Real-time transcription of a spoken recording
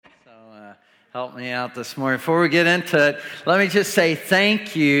help me out this morning. Before we get into it, let me just say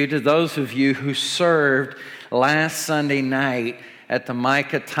thank you to those of you who served last Sunday night at the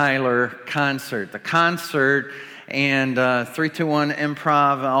Micah Tyler concert. The concert and 321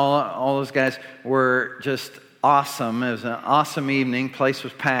 Improv, all those guys were just awesome. It was an awesome evening. Place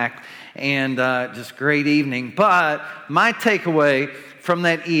was packed and just great evening. But my takeaway from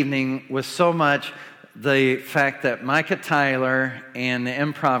that evening was so much the fact that Micah Tyler and the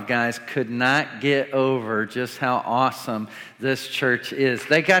Improv guys could not get over just how awesome this church is.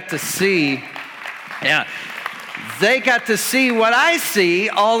 They got to see what I see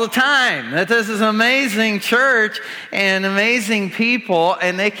all the time, that this is an amazing church and amazing people,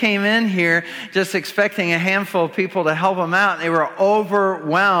 and they came in here just expecting a handful of people to help them out, and they were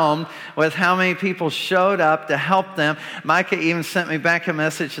overwhelmed with how many people showed up to help them. Micah even sent me back a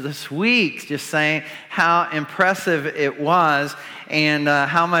message this week just saying how impressive it was and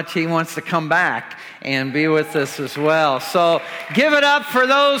how much he wants to come back and be with us as well. So give it up for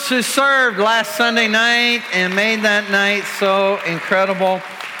those who served last Sunday night and made that night so incredible.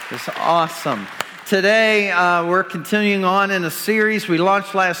 It's awesome. Today, we're continuing on in a series we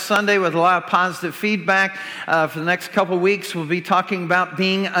launched last Sunday with a lot of positive feedback. For the next couple of weeks, we'll be talking about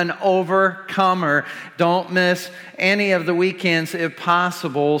being an overcomer. Don't miss any of the weekends if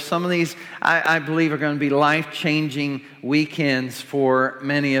possible. Some of these, I believe, are going to be life-changing weekends for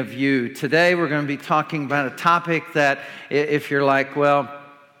many of you. Today, we're going to be talking about a topic that, if you're like, well,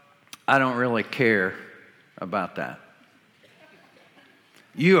 I don't really care about that,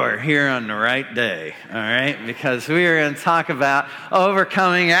 you are here on the right day, all right? Because we are going to talk about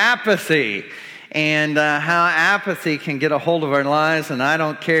overcoming apathy and how apathy can get a hold of our lives, and I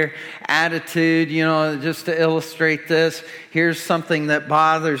don't care attitude. You know, just to illustrate this, here's something that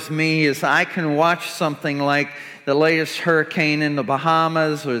bothers me is I can watch something like the latest hurricane in the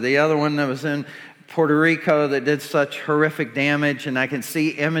Bahamas or the other one that was in Puerto Rico that did such horrific damage, and I can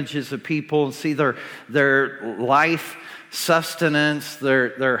see images of people and see their life sustenance,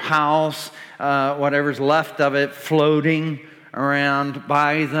 their house, whatever's left of it, floating around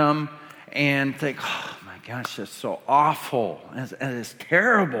by them, and think, oh my gosh, that's so awful. It's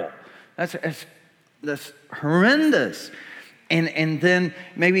terrible. That's horrendous. And then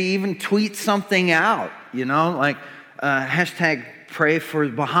maybe even tweet something out, you know, like hashtag pray for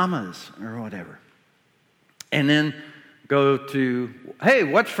the Bahamas or whatever. And then go to, hey,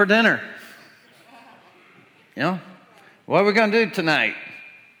 what's for dinner? You know? What are we going to do tonight?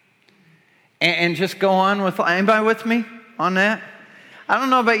 And just go on with, anybody with me on that? I don't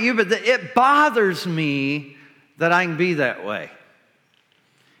know about you, but it bothers me that I can be that way.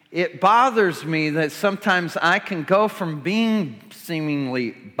 It bothers me that sometimes I can go from being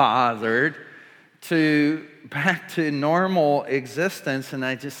seemingly bothered to back to normal existence, and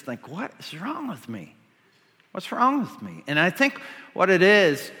I just think, what is wrong with me? What's wrong with me? And I think what it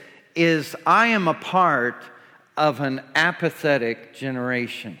is I am a part of an apathetic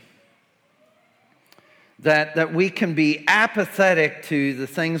generation. That we can be apathetic to the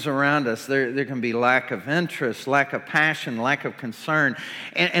things around us. There can be lack of interest, lack of passion, lack of concern.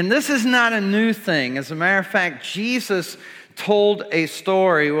 And this is not a new thing. As a matter of fact, Jesus told a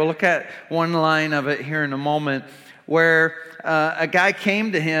story. We'll look at one line of it here in a moment, where a guy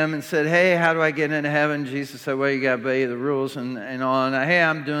came to him and said, hey, how do I get into heaven? Jesus said, well, you got to obey the rules and all. And hey,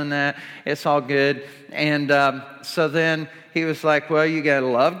 I'm doing that. It's all good. And so then he was like, well, you got to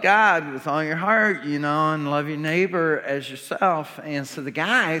love God with all your heart, you know, and love your neighbor as yourself. And so the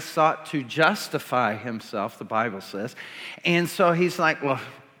guy sought to justify himself, the Bible says. And so he's like, well,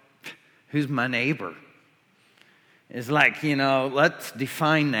 who's my neighbor? It's like, you know, let's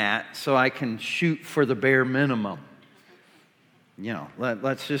define that so I can shoot for the bare minimum. You know,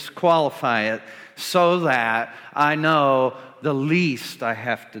 let's just qualify it so that I know the least I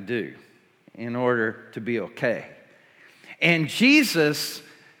have to do in order to be okay. And Jesus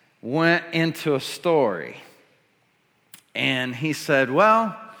went into a story. And he said,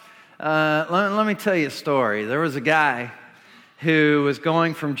 well, let me tell you a story. There was a guy who was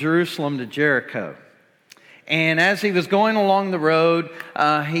going from Jerusalem to Jericho. And as he was going along the road,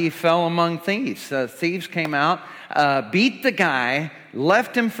 he fell among thieves. Thieves came out, beat the guy,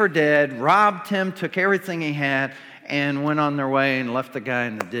 left him for dead, robbed him, took everything he had, and went on their way and left the guy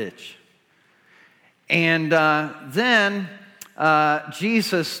in the ditch. And then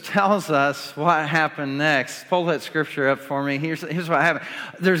Jesus tells us what happened next. Pull that scripture up for me. Here's what happened.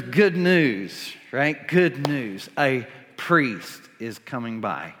 There's good news, right? Good news. A priest is coming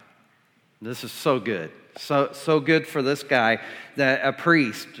by. This is so good. So good for this guy that a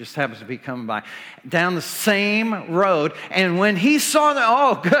priest just happens to be coming by down the same road. And when he saw that,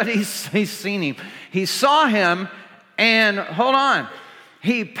 oh, good, he's seen him. He saw him, and hold on,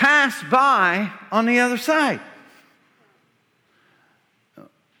 he passed by on the other side.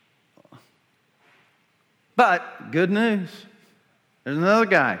 But good news, there's another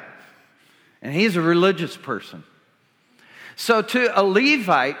guy, and he's a religious person. So to a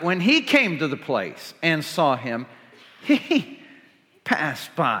Levite, when he came to the place and saw him, he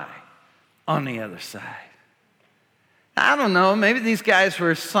passed by on the other side. I don't know, maybe these guys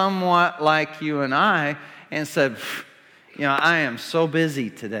were somewhat like you and I and said, I am so busy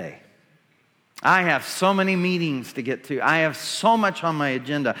today. I have so many meetings to get to. I have so much on my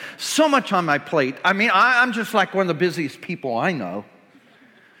agenda, so much on my plate. I mean, I'm just like one of the busiest people I know.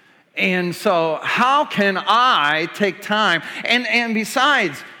 And so how can I take time? And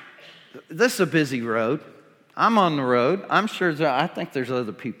besides, this is a busy road. I'm on the road. I'm sure I think there's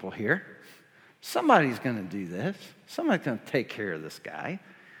other people here. Somebody's going to do this. Somebody's going to take care of this guy.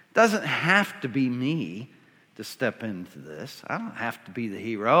 It doesn't have to be me to step into this. I don't have to be the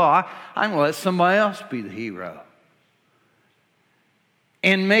hero. I'm going to let somebody else be the hero.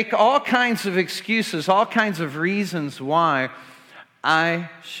 And make all kinds of excuses, all kinds of reasons why I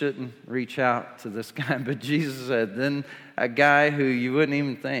shouldn't reach out to this guy. But Jesus said, then a guy who you wouldn't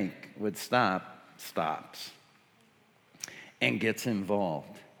even think would stops and gets involved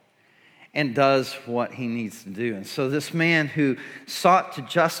and does what he needs to do. And so this man who sought to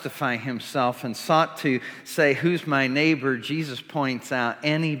justify himself and sought to say, who's my neighbor? Jesus points out,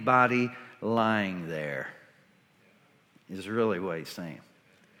 anybody lying there is really what he's saying.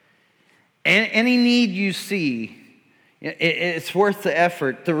 Any need you see, it's worth the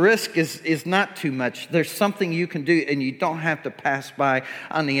effort. The risk is not too much. There's something you can do, and you don't have to pass by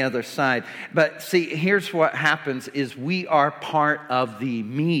on the other side. But see, here's what happens is we are part of the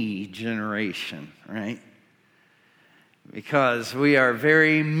me generation, right? Because we are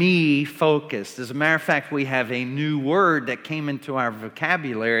very me-focused. As a matter of fact, we have a new word that came into our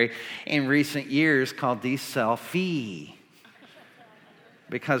vocabulary in recent years called the selfie.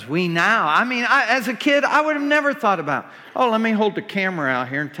 Because we now, as a kid, I would have never thought about, let me hold the camera out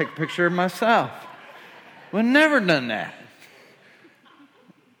here and take a picture of myself. We've never done that.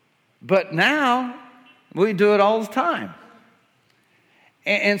 But now, we do it all the time.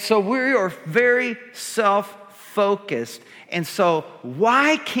 And so we are very self-focused. And so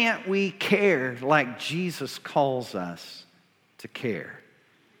why can't we care like Jesus calls us to care?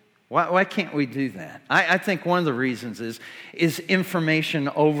 Why can't we do that? I think one of the reasons is information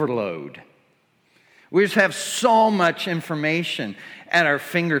overload. We just have so much information at our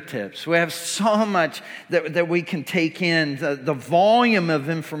fingertips. We have so much that we can take in. The volume of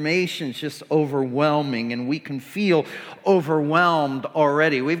information is just overwhelming, and we can feel overwhelmed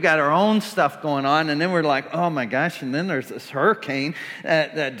already. We've got our own stuff going on, and then we're like, oh my gosh, and then there's this hurricane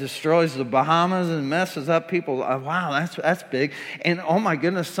that destroys the Bahamas and messes up people. Wow, that's big. And oh my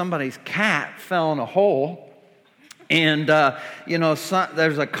goodness, somebody's cat fell in a hole. And,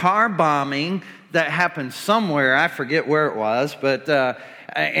 there's a car bombing that happened somewhere. I forget where it was, but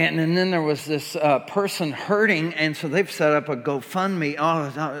and then there was this person hurting, and so they've set up a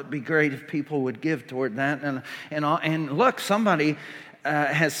GoFundMe. It'd be great if people would give toward that. And look, somebody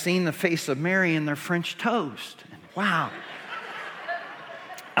has seen the face of Mary in their French toast. Wow.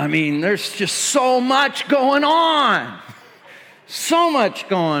 There's just so much going on. So much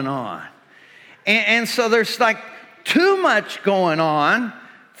going on. And so there's like too much going on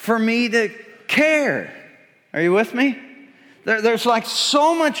for me to care. Are you with me? There's like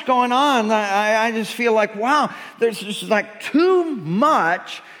so much going on. I just feel like, wow, there's just like too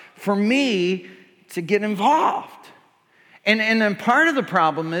much for me to get involved. And then part of the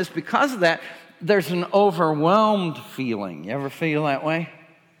problem is because of that, there's an overwhelmed feeling. You ever feel that way?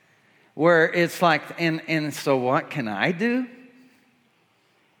 Where it's like, and so what can I do?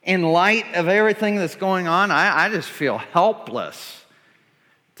 In light of everything that's going on, I just feel helpless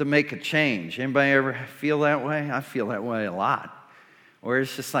to make a change. Anybody ever feel that way? I feel that way a lot. Where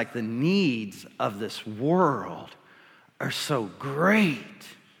it's just like the needs of this world are so great.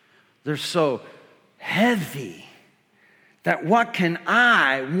 They're so heavy that what can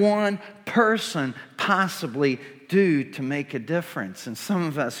I, one person, possibly do to make a difference? And some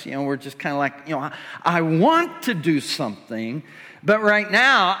of us, we're just kind of like, I want to do something, but right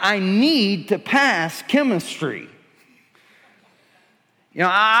now I need to pass chemistry.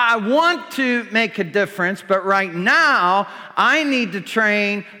 I want to make a difference, but right now I need to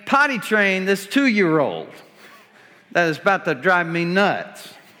potty train this 2-year-old that is about to drive me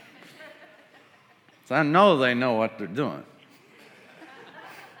nuts. So I know they know what they're doing.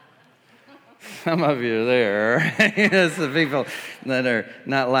 Some of you are there, right? It's the people that are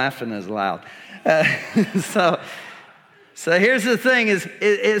not laughing as loud. So here's the thing,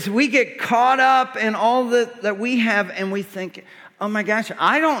 is we get caught up in all that we have, and we think, oh my gosh,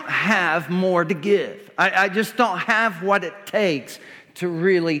 I don't have more to give. I just don't have what it takes to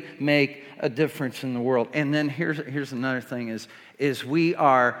really make a difference in the world. And then here's another thing, is we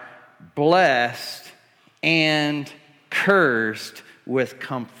are blessed and cursed with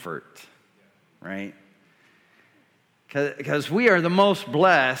comfort, right? Because we are the most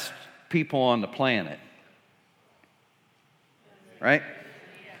blessed people on the planet. Right?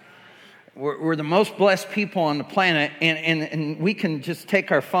 We're the most blessed people on the planet, and we can just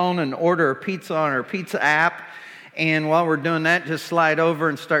take our phone and order a pizza on our pizza app, and while we're doing that, just slide over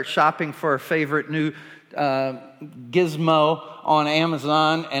and start shopping for our favorite new gizmo on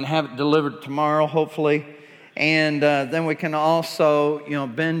Amazon and have it delivered tomorrow, hopefully. And then we can also,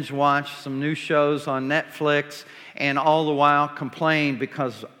 binge watch some new shows on Netflix, and all the while complain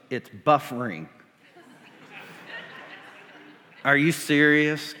because it's buffering. Are you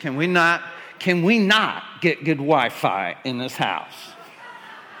serious? Can we not get good Wi-Fi in this house?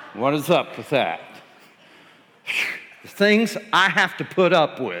 What is up with that? The things I have to put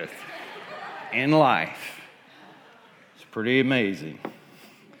up with in life. It's pretty amazing.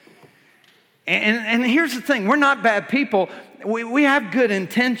 And here's the thing, we're not bad people. We have good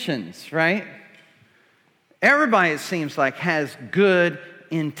intentions, right? Everybody, it seems like, has good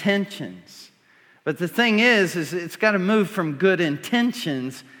intentions. But the thing is it's got to move from good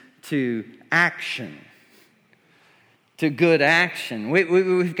intentions to action. To good action.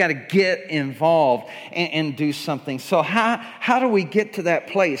 We've got to get involved and do something. So how do we get to that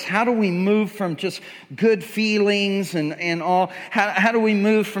place? How do we move from just good feelings and all? How do we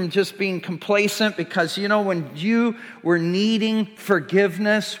move from just being complacent? Because, when you were needing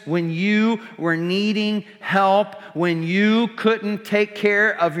forgiveness, when you were needing help, when you couldn't take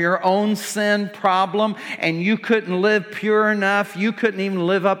care of your own sin problem, and you couldn't live pure enough, you couldn't even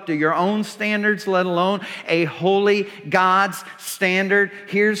live up to your own standards, let alone a holy God's standard.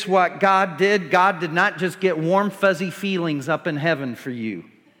 Here's what God did. God did not just get warm, fuzzy feelings up in heaven for you.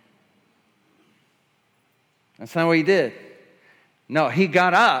 That's not what he did. No, he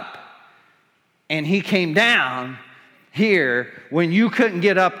got up and he came down here when you couldn't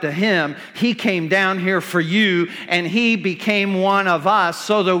get up to him. He came down here for you, and he became one of us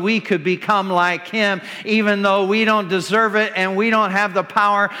so that we could become like him, even though we don't deserve it and we don't have the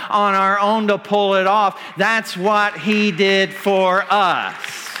power on our own to pull it off. That's what he did for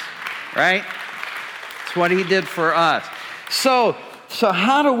us, right? That's what he did for us. So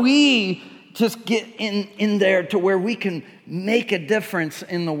how do we just get in there to where we can make a difference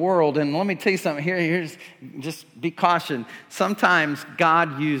in the world? And let me tell you something. Here's just be cautioned. Sometimes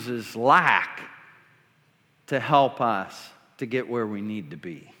God uses lack to help us to get where we need to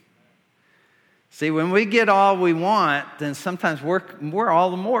be. See, when we get all we want, then sometimes we're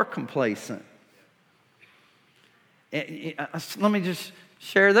all the more complacent. Let me just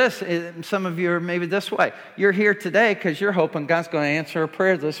share this. Some of you are maybe this way. You're here today because you're hoping God's going to answer a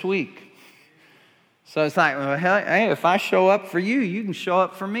prayer this week. So it's like, well, hey, if I show up for you, you can show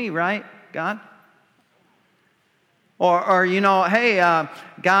up for me, right, God? Or hey,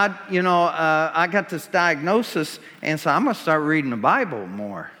 God, I got this diagnosis, and so I'm going to start reading the Bible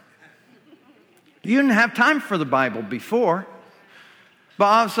more. You didn't have time for the Bible before, but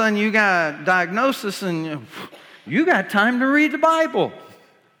all of a sudden you got a diagnosis, and you got time to read the Bible.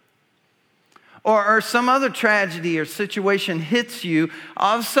 Or some other tragedy or situation hits you,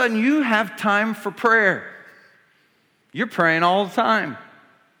 all of a sudden you have time for prayer. You're praying all the time.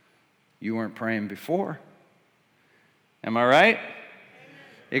 You weren't praying before. Am I right?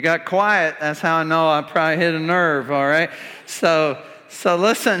 It got quiet. That's how I know I probably hit a nerve, all right? So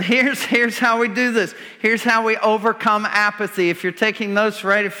listen, here's how we do this. Here's how we overcome apathy. If you're taking notes,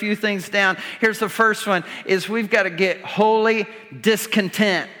 write a few things down. Here's the first one, is we've got to get holy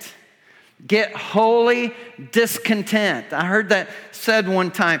discontent. Get holy discontent. I heard that said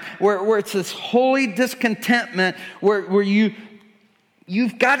one time, where it's this holy discontentment where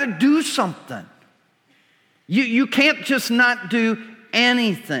you've got to do something. You can't just not do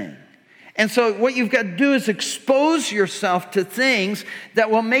anything. And so what you've got to do is expose yourself to things that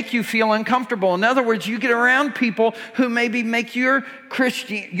will make you feel uncomfortable. In other words, you get around people who maybe make your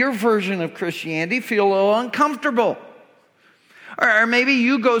version of Christianity feel a little uncomfortable. Or maybe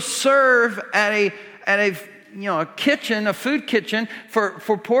you go serve at a kitchen, a food kitchen for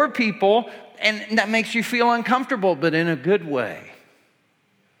poor people, and that makes you feel uncomfortable, but in a good way.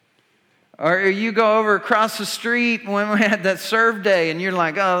 Or you go over across the street when we had that serve day and you're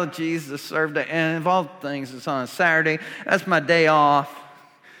like, oh, Jesus, serve day. And of all things, it's on a Saturday. That's my day off.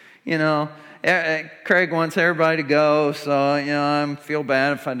 You know, Craig wants everybody to go, so, you know, I feel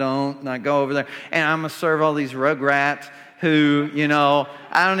bad if I don't. And I go over there and I'm going to serve all these rugrats who, you know,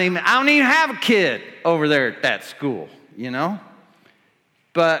 I don't even have a kid over there at that school, you know.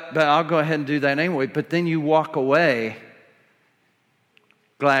 But I'll go ahead and do that anyway. But then you walk away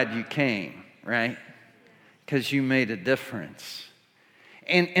glad you came, right? Because you made a difference.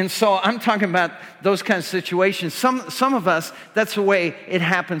 And so I'm talking about those kinds of situations. Some of us, that's the way it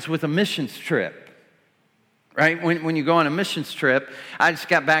happens with a missions trip, right? When you go on a missions trip, I just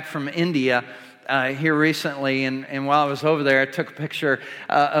got back from India here recently, and while I was over there, I took a picture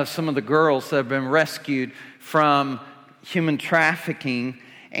of some of the girls that have been rescued from human trafficking.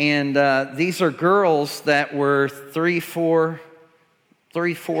 And these are girls that were 3, 4,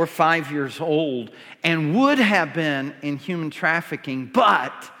 5 years old and would have been in human trafficking,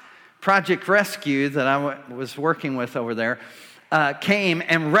 but Project Rescue that I was working with over there came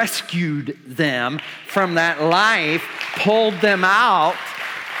and rescued them from that life, pulled them out.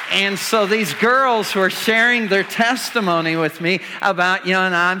 And so these girls were sharing their testimony with me about, you know,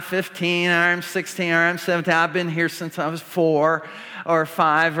 and I'm 15, or I'm 16, or I'm 17. I've been here since I was 4 or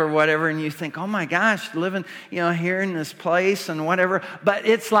 5 or whatever. And you think, oh my gosh, living, you know, here in this place and whatever. But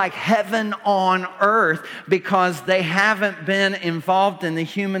it's like heaven on earth because they haven't been involved in the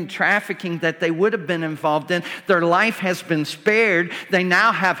human trafficking that they would have been involved in. Their life has been spared. They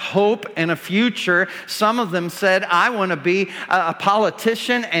now have hope and a future. Some of them said, I want to be a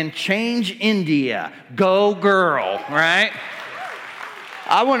politician and change India. Go girl, right?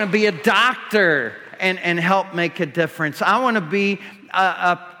 I want to be a doctor and help make a difference. I want to be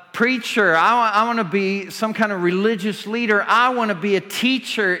a preacher. I want to be some kind of religious leader. I want to be a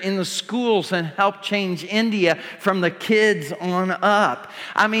teacher in the schools and help change India from the kids on up.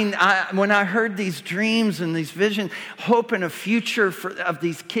 I mean, when I heard these dreams and these visions, hope and a future of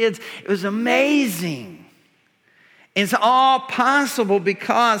these kids, it was amazing. It's all possible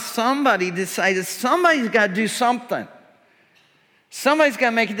because somebody decided somebody's got to do something. Somebody's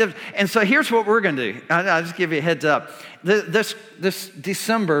got to make a difference. And so here's what we're going to do. I'll just give you a heads up. This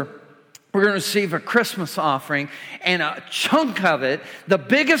December, we're going to receive a Christmas offering, and a chunk of it, the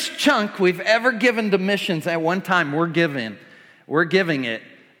biggest chunk we've ever given to missions at one time, we're giving it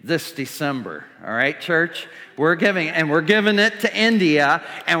this December. All right, church? We're giving it to India,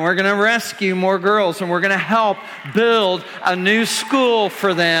 and we're going to rescue more girls, and we're going to help build a new school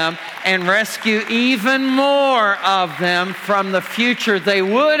for them and rescue even more of them from the future they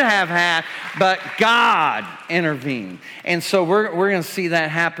would have had, but God intervened. And so we're going to see that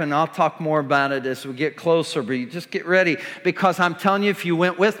happen. I'll talk more about it as we get closer, but you just get ready, because I'm telling you, if you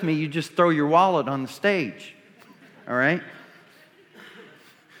went with me, you just throw your wallet on the stage. All right?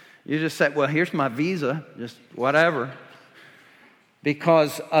 You just say, well, here's my visa, just whatever.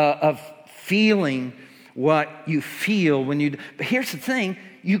 Because of feeling what you feel when you... But here's the thing,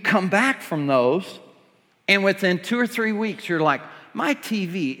 you come back from those, and within 2 or 3 weeks, you're like, my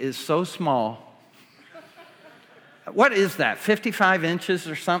TV is so small. What is that, 55 inches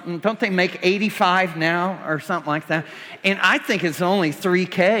or something? Don't they make 85 now or something like that? And I think it's only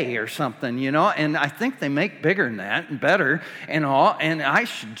 3K or something, you know, and I think they make bigger than that and better and all, and I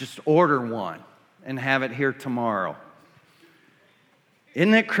should just order one and have it here tomorrow.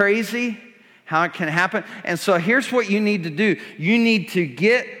 Isn't it crazy how it can happen? And so here's what you need to do. You need to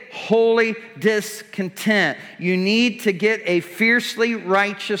get holy discontent. You need to get a fiercely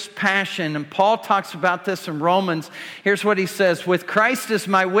righteous passion. And Paul talks about this in Romans. Here's what he says. With Christ as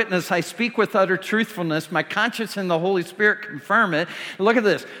my witness, I speak with utter truthfulness. My conscience and the Holy Spirit confirm it. Look at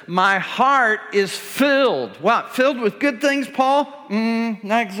this. My heart is filled. What? Filled with good things, Paul?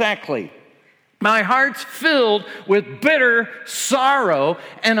 Not exactly. My heart's filled with bitter sorrow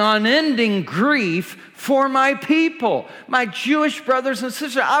and unending grief for my people, my Jewish brothers and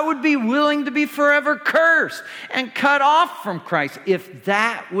sisters. I would be willing to be forever cursed and cut off from Christ if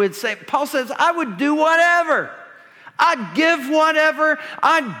that would save. Paul says, I would do whatever. I'd give whatever.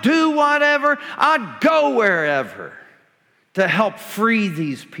 I'd do whatever. I'd go wherever to help free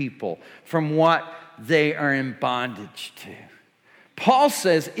these people from what they are in bondage to. Paul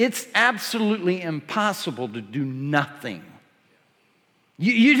says it's absolutely impossible to do nothing.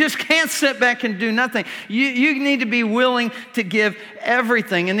 You just can't sit back and do nothing. You need to be willing to give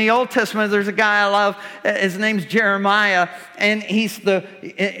everything. In the Old Testament, there's a guy I love. His name's Jeremiah. And here's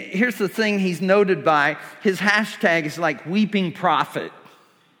the thing he's noted by. His hashtag is like weeping prophet.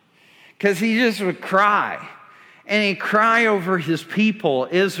 Because he just would cry. and he'd cry over his people,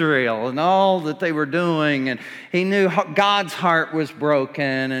 Israel, and all that they were doing. And he knew God's heart was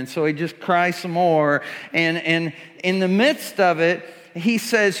broken, and so he'd just cry some more. And in the midst of it, he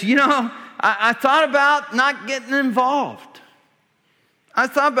says, I thought about not getting involved. I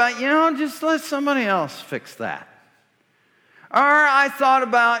thought about, just let somebody else fix that. Or I thought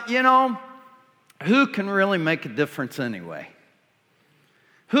about, who can really make a difference anyway?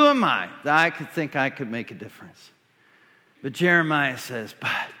 Who am I that I could think I could make a difference? But Jeremiah says, but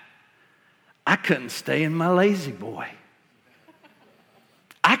I couldn't stay in my lazy boy.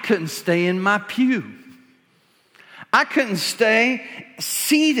 I couldn't stay in my pew. I couldn't stay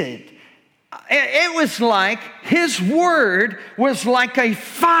seated. It was like his word was like a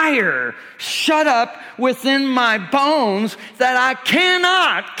fire shut up within my bones that I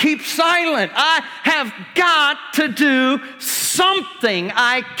cannot keep silent. I have got to do something.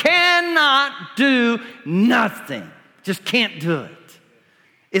 I cannot do nothing. Just can't do it.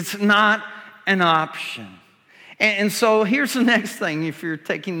 It's not an option. And so here's the next thing. If you're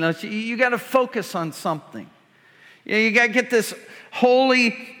taking notes, you got to focus on something. You got to get this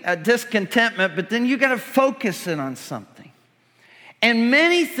holy discontentment, but then you got to focus it on something. And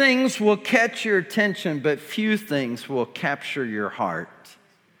many things will catch your attention, but few things will capture your heart.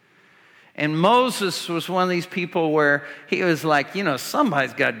 And Moses was one of these people where he was like,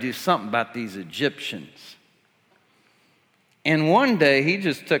 somebody's got to do something about these Egyptians. And one day he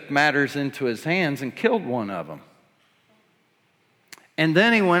just took matters into his hands and killed one of them. And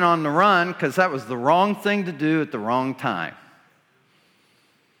then he went on the run because that was the wrong thing to do at the wrong time.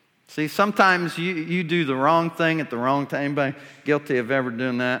 See, sometimes you do the wrong thing at the wrong time. Anybody guilty of ever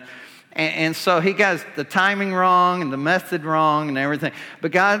doing that? And so he got the timing wrong and the method wrong and everything.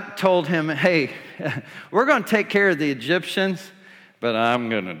 But God told him, hey, we're going to take care of the Egyptians, but I'm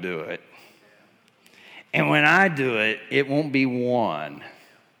going to do it. And when I do it, it won't be one.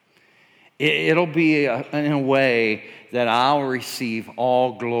 It'll be in a way that I'll receive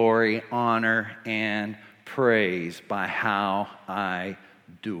all glory, honor, and praise by how I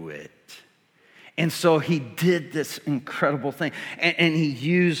do it. And so he did this incredible thing. And he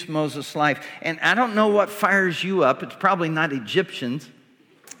used Moses' life. And I don't know what fires you up. It's probably not Egyptians.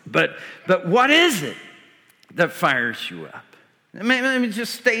 But what is it that fires you up? Let me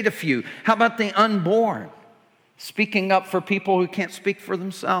just state a few. How about the unborn? Speaking up for people who can't speak for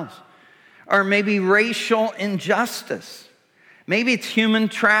themselves. Or maybe racial injustice. Maybe it's human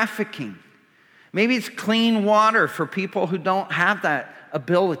trafficking. Maybe it's clean water for people who don't have that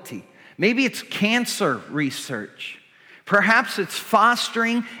ability. Maybe it's cancer research. Perhaps it's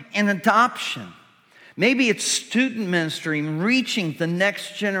fostering and adoption. Maybe it's student ministry and reaching the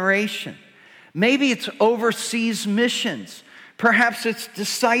next generation. Maybe it's overseas missions. Perhaps it's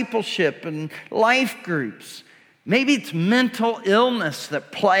discipleship and life groups. Maybe it's mental illness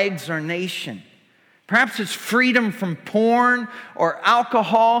that plagues our nation. Perhaps it's freedom from porn or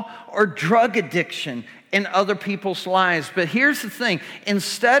alcohol or drug addiction in other people's lives. But here's the thing.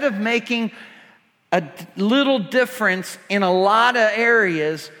 Instead of making a little difference in a lot of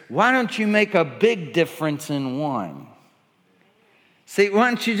areas, why don't you make a big difference in one? See, why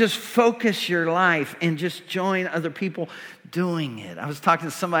don't you just focus your life and just join other people doing it? I was talking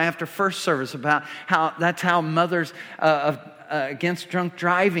to somebody after first service about how that's how Mothers Against Drunk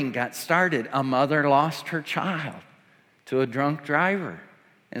Driving got started. A mother lost her child to a drunk driver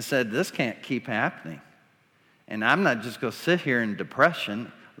and said, this can't keep happening. And I'm not just going to sit here in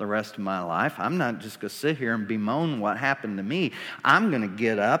depression the rest of my life. I'm not just going to sit here and bemoan what happened to me. I'm going to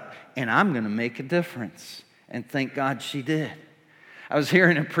get up and I'm going to make a difference. And thank God she did. I was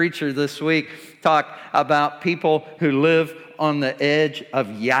hearing a preacher this week talk about people who live on the edge of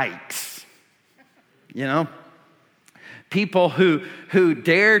yikes. People who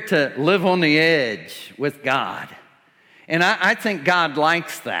dare to live on the edge with God. And I think God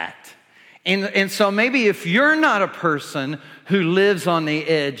likes that. And so maybe if you're not a person who lives on the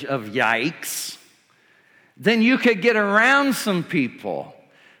edge of yikes, then you could get around some people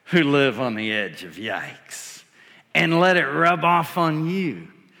who live on the edge of yikes and let it rub off on you.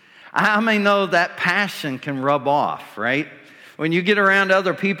 I may know that passion can rub off, right? When you get around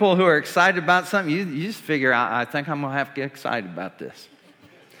other people who are excited about something, you just figure out, I think I'm going to have to get excited about this.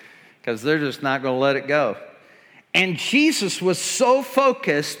 Because they're just not going to let it go. And Jesus was so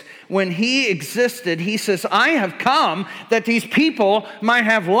focused when he existed. He says, I have come that these people might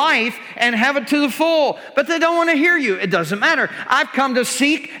have life and have it to the full. But they don't want to hear you. It doesn't matter. I've come to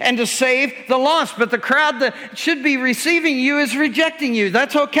seek and to save the lost. But the crowd that should be receiving you is rejecting you.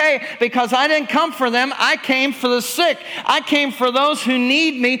 That's okay, because I didn't come for them. I came for the sick. I came for those who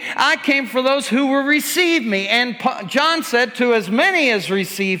need me. I came for those who will receive me. And John said, to as many as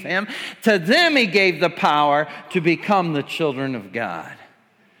receive him, to them he gave the power to become the children of God.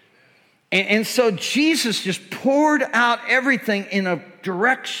 And so Jesus just poured out everything in a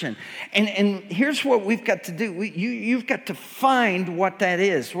direction. And here's what we've got to do. You've got to find what that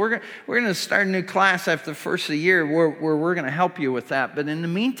is. We're going to start a new class after the first of the year where we're going to help you with that. But in the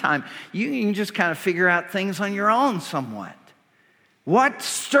meantime, you can just kind of figure out things on your own somewhat. What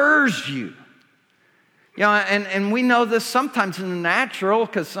stirs you? You know, and we know this sometimes in the natural,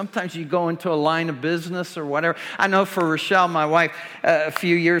 because sometimes you go into a line of business or whatever. I know for Rochelle, my wife, a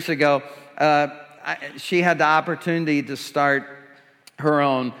few years ago, she had the opportunity to start her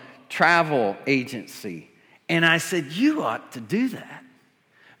own travel agency. And I said, you ought to do that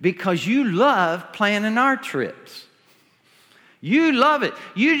because you love planning our trips. You love it.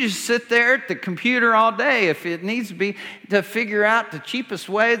 You just sit there at the computer all day if it needs to be, to figure out the cheapest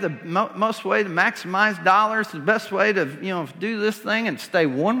way, the most way to maximize dollars, the best way to, do this thing and stay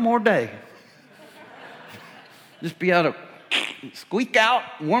one more day. Just be able to squeak out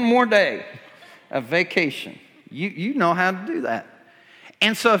one more day of vacation. You know how to do that.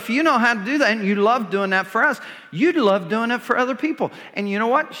 And so if you know how to do that and you love doing that for us, you'd love doing it for other people. And you know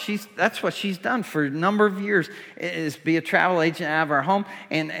what? That's what she's done for a number of years, is be a travel agent out of our home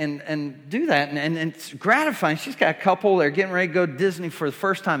and do that. And it's gratifying. She's got a couple. They're getting ready to go to Disney for the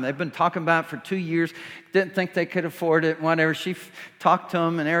first time. They've been talking about it for 2 years. Didn't think they could afford it, whatever. She talked to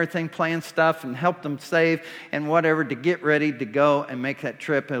them and everything, planned stuff and helped them save and whatever to get ready to go and make that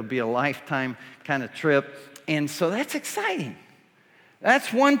trip. It'll be a lifetime kind of trip. And so that's exciting.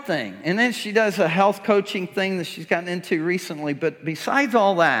 That's one thing. And then she does a health coaching thing that she's gotten into recently. But besides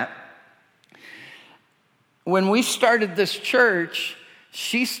all that, when we started this church,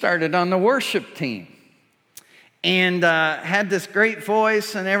 she started on the worship team. And had this great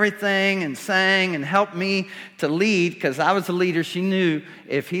voice and everything and sang and helped me to lead because I was the leader. She knew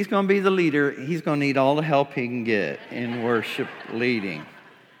if he's going to be the leader, he's going to need all the help he can get in worship leading.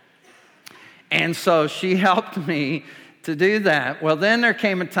 And so she helped me to do that. Well, then there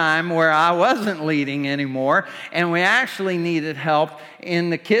came a time where I wasn't leading anymore, and we actually needed help in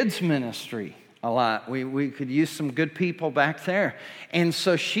the kids' ministry a lot. We could use some good people back there. And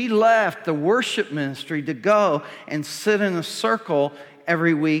so she left the worship ministry to go and sit in a circle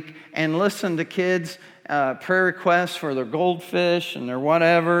every week and listen to kids' prayer requests for their goldfish and their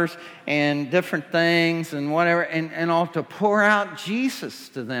whatevers and different things and whatever, and all to pour out Jesus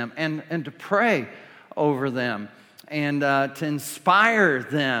to them and to pray over them. And to inspire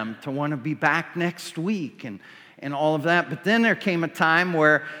them to want to be back next week and all of that. But then there came a time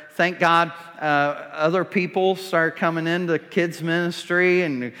where, thank God, other people started coming into kids' ministry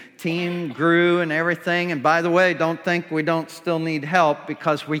and the team grew and everything. And by the way, don't think we don't still need help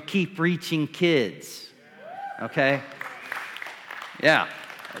because we keep reaching kids. Okay? Yeah,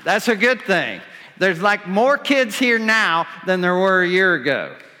 that's a good thing. There's like more kids here now than there were a year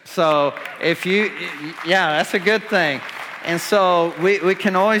ago. So that's a good thing. And so we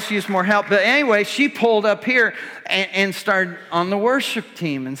can always use more help. But anyway, she pulled up here and started on the worship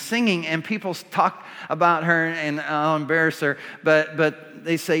team and singing. And people talk about her, and I'll embarrass her, but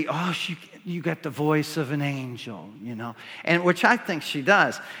they say, oh, you got the voice of an angel, and which I think she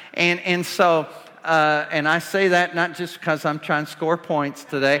does. And so... and I say that not just because I'm trying to score points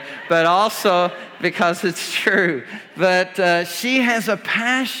today, but also because it's true. But she has a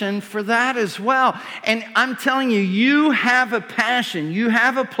passion for that as well. And I'm telling you, you have a passion. You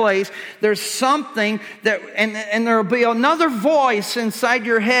have a place. There's something that, and there will be another voice inside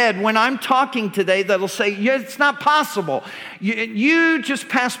your head when I'm talking today that'll say, yeah, it's not possible. You just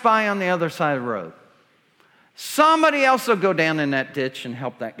pass by on the other side of the road. Somebody else will go down in that ditch and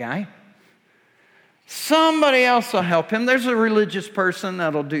help that guy. Somebody else will help him. There's a religious person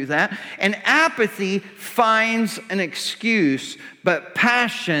that'll do that. And apathy finds an excuse, but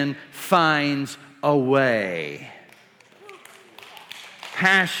passion finds a way.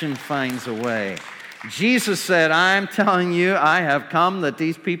 Passion finds a way. Jesus said, I'm telling you, I have come that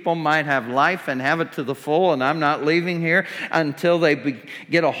these people might have life and have it to the full, and I'm not leaving here until they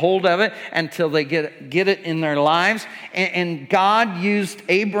get a hold of it, until they get it in their lives. And God used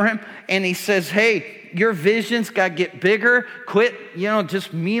Abraham, and he says, hey, your vision's got to get bigger. Quit,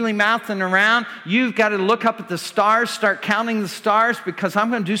 just mealy-mouthing around. You've got to look up at the stars, start counting the stars, because I'm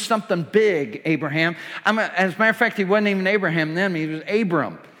going to do something big, Abraham. As a matter of fact, he wasn't even Abraham then. He was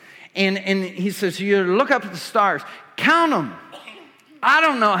Abram. And he says, you look up at the stars, count them. I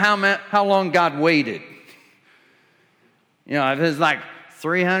don't know how long God waited. If it's like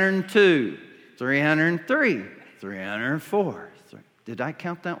 302, 303, 304. Did I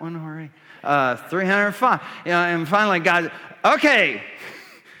count that one already? 305. And finally God, okay,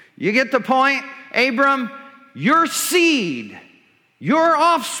 you get the point, Abram? Your seed, your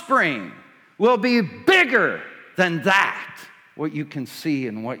offspring will be bigger than that, what you can see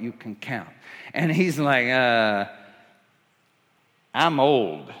and what you can count. And he's like, I'm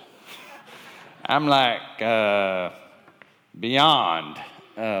old. I'm like beyond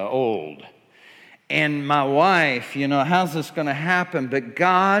old. And my wife, how's this going to happen? But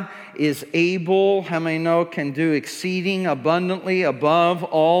God is able, how many know, can do exceeding abundantly above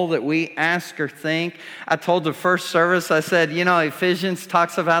all that we ask or think. I told the first service, I said, Ephesians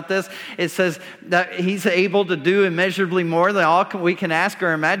talks about this. It says that he's able to do immeasurably more than all we can ask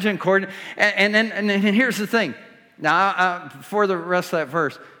or imagine. And then here's the thing. Now, for the rest of that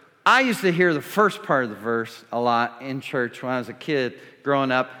verse, I used to hear the first part of the verse a lot in church when I was a kid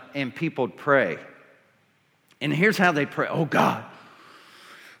growing up, and people would pray. And here's how they pray. Oh God,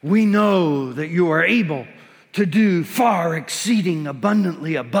 we know that you are able to do far exceeding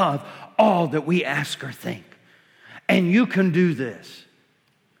abundantly above all that we ask or think. And you can do this.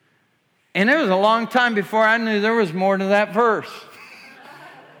 And it was a long time before I knew there was more to that verse.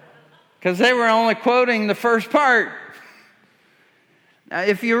 Because they were only quoting the first part. Now,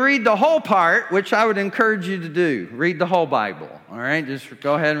 if you read the whole part, which I would encourage you to do, read the whole Bible, all right? Just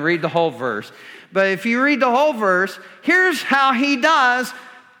go ahead and read the whole verse. But if you read the whole verse, here's how he does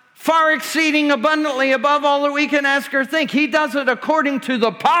far exceeding abundantly above all that we can ask or think. He does it according to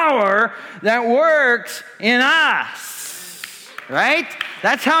the power that works in us, right?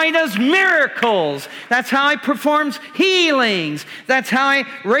 That's how he does miracles. That's how he performs healings. That's how he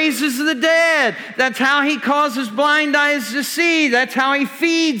raises the dead. That's how he causes blind eyes to see. That's how he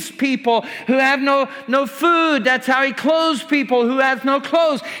feeds people who have no food. That's how he clothes people who have no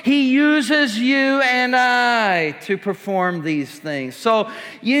clothes. He uses you and I to perform these things. So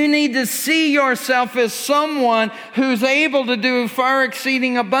you need to see yourself as someone who's able to do far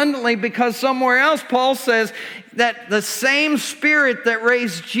exceeding abundantly, because somewhere else Paul says that the same Spirit that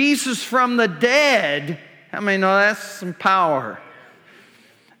raised Jesus from the dead, how many know that's some power?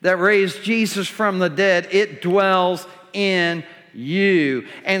 That raised Jesus from the dead, it dwells in you.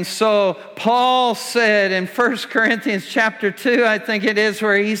 And so Paul said in 1 Corinthians chapter 2, I think it is,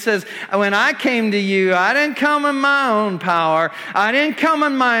 where he says, when I came to you, I didn't come in my own power. I didn't come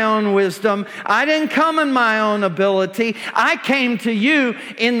in my own wisdom. I didn't come in my own ability. I came to you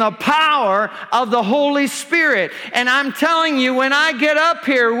in the power of the Holy Spirit. And I'm telling you, when I get up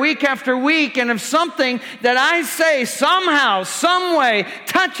here week after week, and if something that I say somehow, some way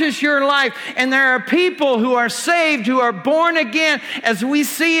touches your life, and there are people who are saved, who are born again, as we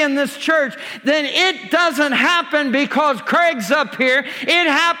see in this church, then it doesn't happen because Craig's up here. It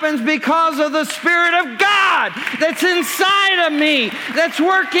happens because of the Spirit of God that's inside of me, that's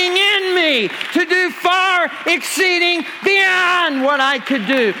working in me to do far exceeding beyond what I could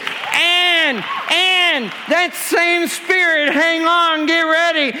do. And that same Spirit, hang on, get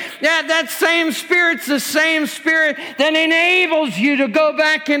ready. That same Spirit's the same Spirit that enables you to go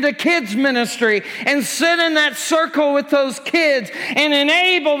back into kids ministry and sit in that circle with those kids and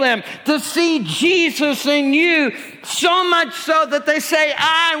enable them to see Jesus in you, so much so that they say,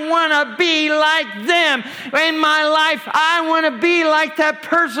 I want to be like them in my life. I want to be like that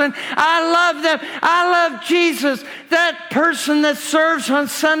person. I love them. I love Jesus. That person that serves on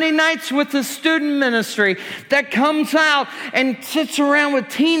Sunday nights with the student ministry, that comes out and sits around with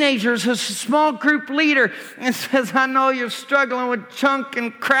teenagers as a small group leader and says, I know you're struggling with junk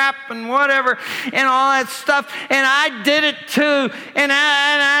and crap and whatever and all that stuff, and I did it too, and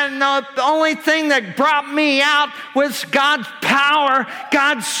I know the only thing that brought me out was God's power,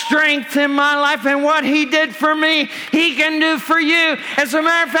 God's strength in my life, and what He did for me, He can do for you. As a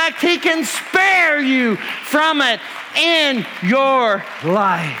matter of fact, He can spare you from it in your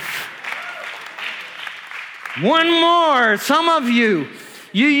life. One more. Some of you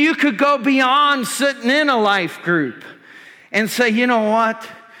could go beyond sitting in a life group and say, you know what?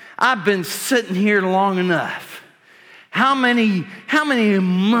 I've been sitting here long enough. How many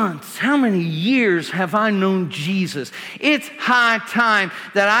months, how many years have I known Jesus? It's high time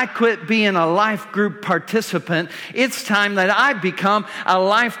that I quit being a life group participant. It's time that I become a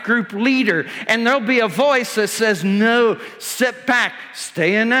life group leader. And there'll be a voice that says, no, sit back,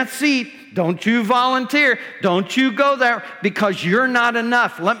 stay in that seat. Don't you volunteer. Don't you go there because you're not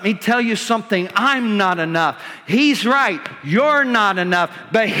enough. Let me tell you something. I'm not enough. He's right. You're not enough.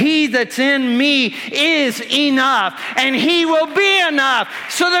 But He that's in me is enough. And He will be enough.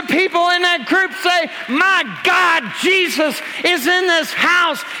 So the people in that group say, my God, Jesus is in this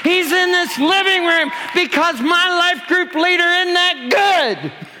house. He's in this living room because my life group leader isn't that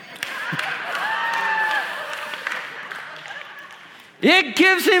good. It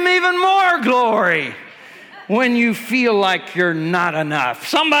gives Him even more glory when you feel like you're not enough.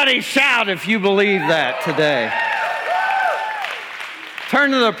 Somebody shout if you believe that today. Turn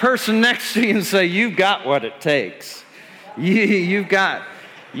to the person next to you and say, you've got what it takes. You've got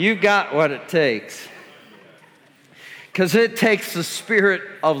what it takes. Because it takes the Spirit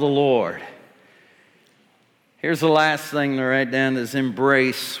of the Lord. Here's the last thing to write down is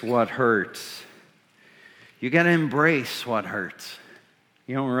embrace what hurts. You got to embrace what hurts.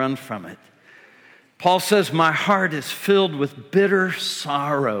 You don't run from it. Paul says, my heart is filled with bitter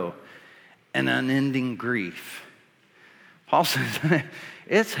sorrow and unending grief. Paul says,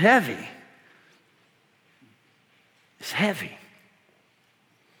 it's heavy. It's heavy.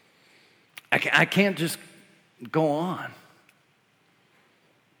 I can't just go on.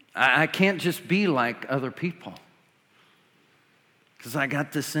 I can't just be like other people because I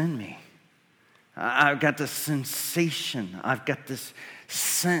got this in me. I've got this sensation. I've got this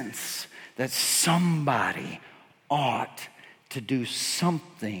sense that somebody ought to do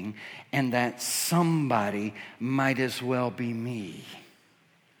something, and that somebody might as well be me.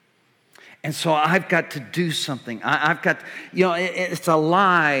 And so I've got to do something. I've got, it's a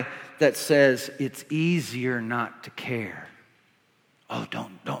lie that says it's easier not to care. Oh,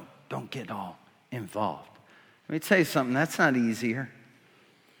 don't get all involved. Let me tell you something. That's not easier.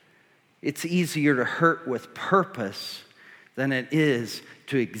 It's easier to hurt with purpose than it is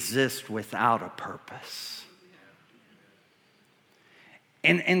to exist without a purpose.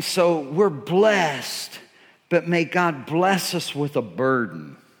 And so we're blessed, but may God bless us with a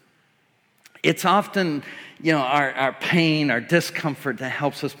burden. It's often, our pain, our discomfort that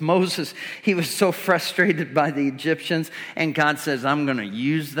helps us. Moses, he was so frustrated by the Egyptians, and God says, I'm going to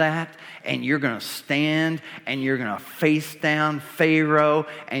use that, and you're going to stand, and you're going to face down Pharaoh,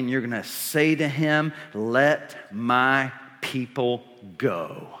 and you're going to say to him, let my people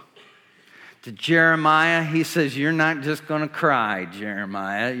go. To Jeremiah, he says, you're not just going to cry,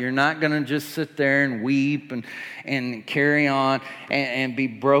 Jeremiah. You're not going to just sit there and weep and carry on and be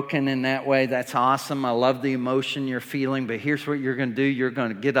broken in that way. That's awesome. I love the emotion you're feeling. But here's what you're going to do. You're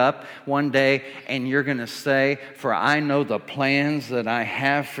going to get up one day and you're going to say, for I know the plans that I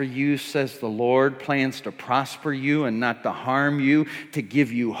have for you, says the Lord, plans to prosper you and not to harm you, to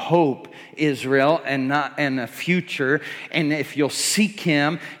give you hope, Israel, and a future. And if you'll seek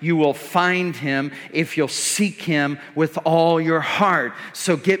Him, you will find Him if you'll seek Him with all your heart.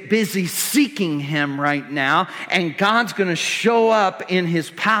 So get busy seeking Him right now, and God's going to show up in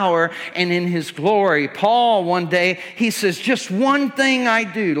His power and in His glory. Paul, one day, he says, just one thing I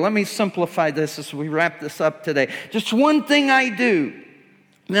do. Let me simplify this as we wrap this up today. Just one thing I do.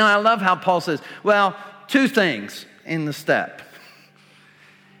 Now, I love how Paul says, well, two things in the step.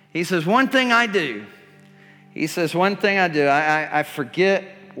 He says, one thing I do. He says, one thing I do. I forget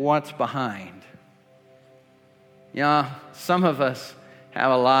what's behind. Some of us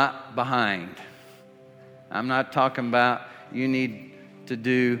have a lot behind. I'm not talking about you need to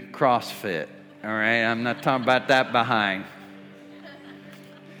do CrossFit, all right? I'm not talking about that behind.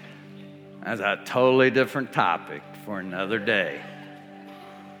 That's a totally different topic for another day.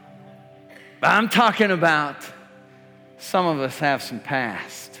 But I'm talking about some of us have some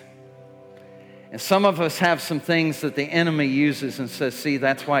past. And some of us have some things that the enemy uses and says, see,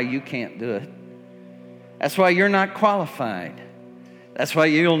 that's why you can't do it. That's why you're not qualified. That's why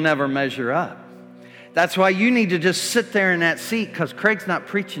you'll never measure up. That's why you need to just sit there in that seat, because Craig's not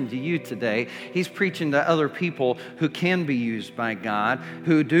preaching to you today. He's preaching to other people who can be used by God,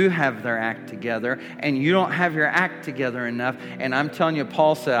 who do have their act together, and you don't have your act together enough. And I'm telling you,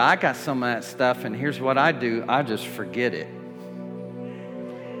 Paul said, I got some of that stuff, and here's what I do. I just forget it.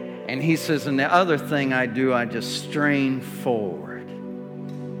 And he says, and the other thing I do, I just strain forward.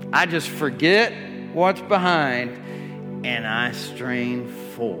 I just forget what's behind, and I strain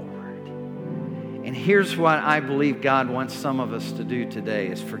forward. And here's what I believe God wants some of us to do today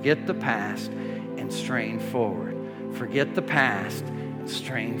is forget the past and strain forward. Forget the past and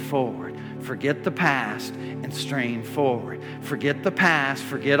strain forward. Forget the past and strain forward. Forget the past.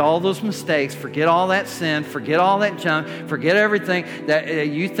 Forget all those mistakes. Forget all that sin. Forget all that junk. Forget everything that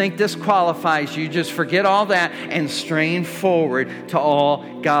you think disqualifies you. Just forget all that and strain forward to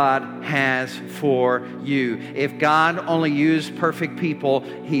all God has for you. If God only used perfect people,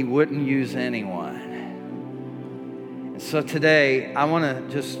 He wouldn't use anyone. So today, I want to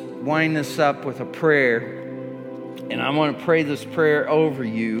just wind this up with a prayer. And I want to pray this prayer over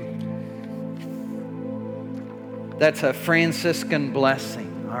you. That's a Franciscan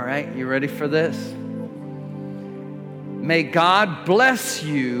blessing. All right, you ready for this? May God bless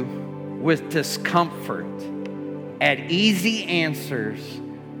you with discomfort at easy answers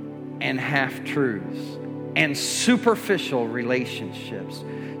and half-truths and superficial relationships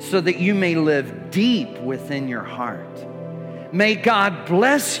so that you may live deep within your heart. May God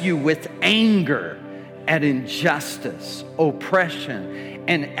bless you with anger at injustice, oppression,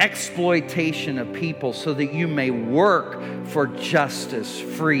 and exploitation of people so that you may work for justice,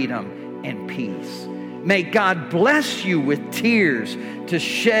 freedom, and peace. May God bless you with tears to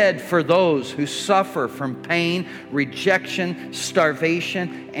shed for those who suffer from pain, rejection,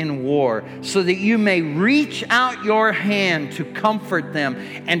 starvation, and war, so that you may reach out your hand to comfort them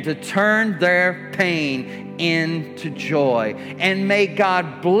and to turn their pain into joy. And may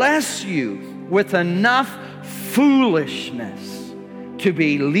God bless you with enough foolishness to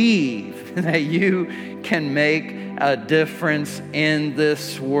believe that you can make a difference in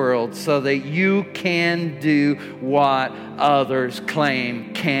this world so that you can do what others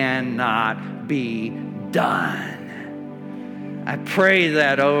claim cannot be done. I pray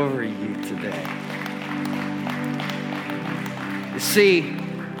that over you today. See,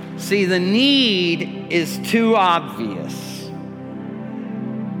 the need is too obvious.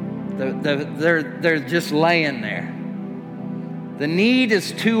 They're just laying there. The need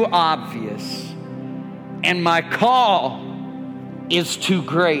is too obvious. And my call is too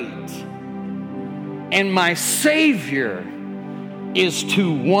great. And my Savior is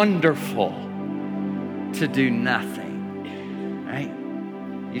too wonderful to do nothing. Right?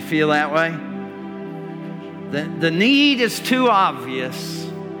 You feel that way? The need is too obvious.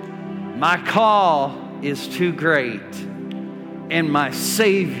 My call is too great. And my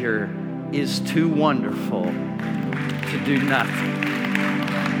Savior is too wonderful to do nothing.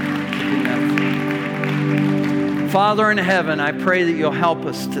 Father in heaven, I pray that you'll help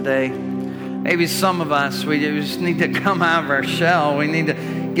us today. Maybe some of us, we just need to come out of our shell. We need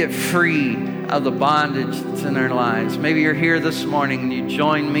to get free of the bondage that's in our lives. Maybe you're here this morning and you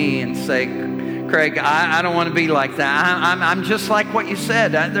join me and say, Craig, I don't want to be like that. I'm just like what you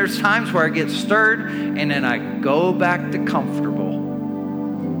said. There's times where I get stirred and then I go back to comfortable.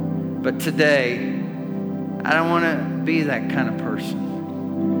 But today, I don't want to be that kind of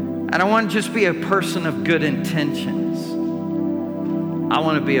person. I don't want to just be a person of good intentions. I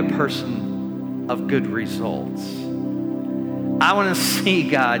want to be a person of good results. I want to see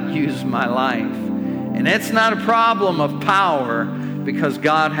God use my life. And it's not a problem of power, because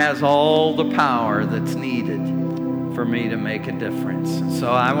God has all the power that's needed for me to make a difference.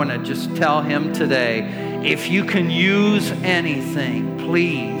 So I want to just tell him today, if you can use anything,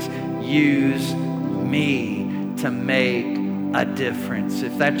 please use me to make a difference.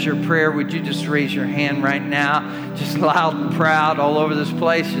 If that's your prayer, would you just raise your hand right now, just loud and proud all over this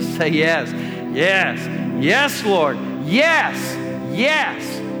place? Just say yes, yes, yes, Lord, yes,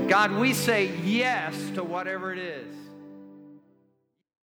 yes. God, we say yes to whatever it is.